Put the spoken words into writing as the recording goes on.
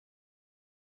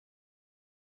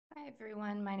Hi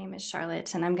everyone, my name is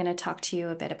Charlotte and I'm going to talk to you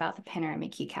a bit about the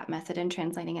Panoramic ECAP method and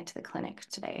translating it to the clinic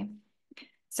today.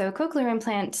 So cochlear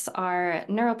implants are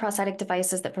neuroprosthetic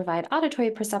devices that provide auditory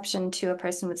perception to a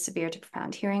person with severe to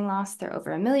profound hearing loss. There are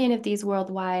over 1 million of these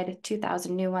worldwide.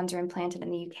 2,000 new ones are implanted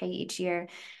in the UK each year.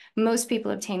 Most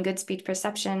people obtain good speech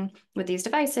perception with these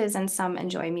devices and some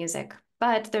enjoy music.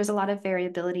 But there's a lot of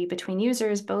variability between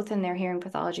users, both in their hearing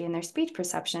pathology and their speech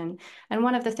perception. And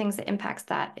one of the things that impacts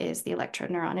that is the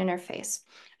electro-neuron interface.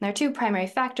 There are two primary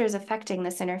factors affecting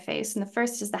this interface, and the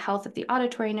first is the health of the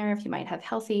auditory nerve. You might have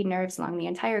healthy nerves along the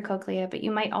entire cochlea, but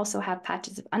you might also have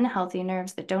patches of unhealthy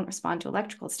nerves that don't respond to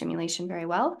electrical stimulation very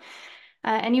well.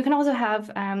 And you can also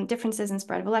have differences in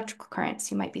spread of electrical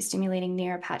currents. You might be stimulating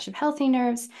near a patch of healthy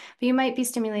nerves, but you might be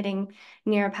stimulating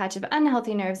near a patch of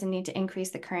unhealthy nerves and need to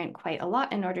increase the current quite a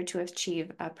lot in order to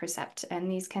achieve a percept. And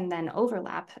these can then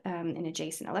overlap in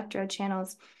adjacent electrode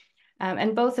channels.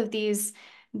 And both of these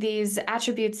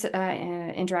attributes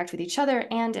interact with each other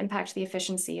and impact the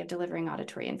efficiency of delivering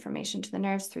auditory information to the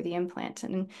nerves through the implant.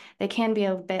 And they can be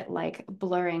a bit like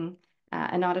blurring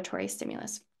an auditory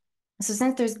stimulus. So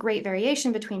since there's great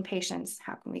variation between patients,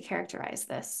 how can we characterize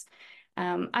this?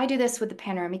 I do this with the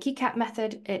Panoramic ECAP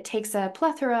method. It takes a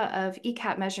plethora of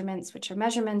ECAP measurements, which are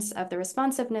measurements of the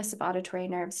responsiveness of auditory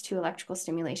nerves to electrical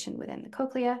stimulation within the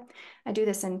cochlea. I do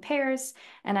this in pairs,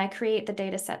 and I create the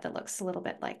data set that looks a little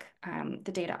bit like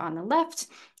the data on the left,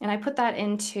 and I put that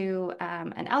into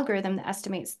an algorithm that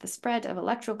estimates the spread of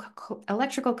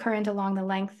electrical current along the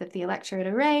length of the electrode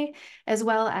array, as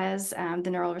well as the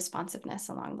neural responsiveness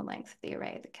along the length of the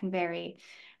array that can vary.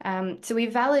 So we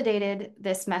validated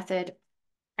this method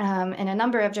in a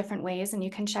number of different ways, and you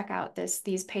can check out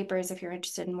these papers if you're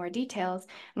interested in more details.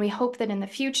 And we hope that in the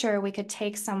future we could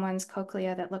take someone's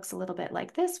cochlea that looks a little bit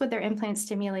like this with their implant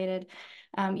stimulated,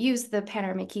 use the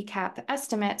Panoramic ECAP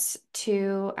estimates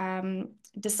to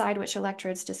decide which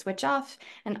electrodes to switch off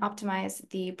and optimize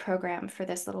the program for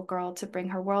this little girl to bring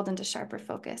her world into sharper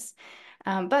focus.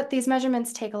 But these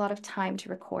measurements take a lot of time to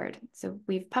record. So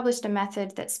we've published a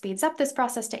method that speeds up this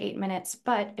process to 8 minutes,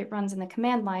 but it runs in the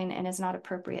command line and is not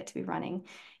appropriate to be running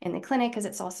in the clinic because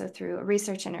it's also through a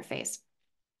research interface.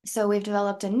 So we've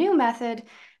developed a new method,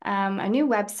 a new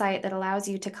website that allows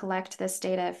you to collect this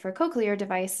data for cochlear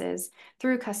devices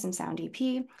through Custom Sound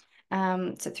EP,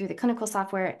 so through the clinical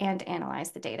software, and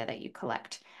analyze the data that you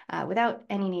collect without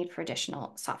any need for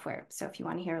additional software. So if you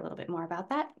want to hear a little bit more about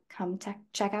that, come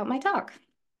check out my talk.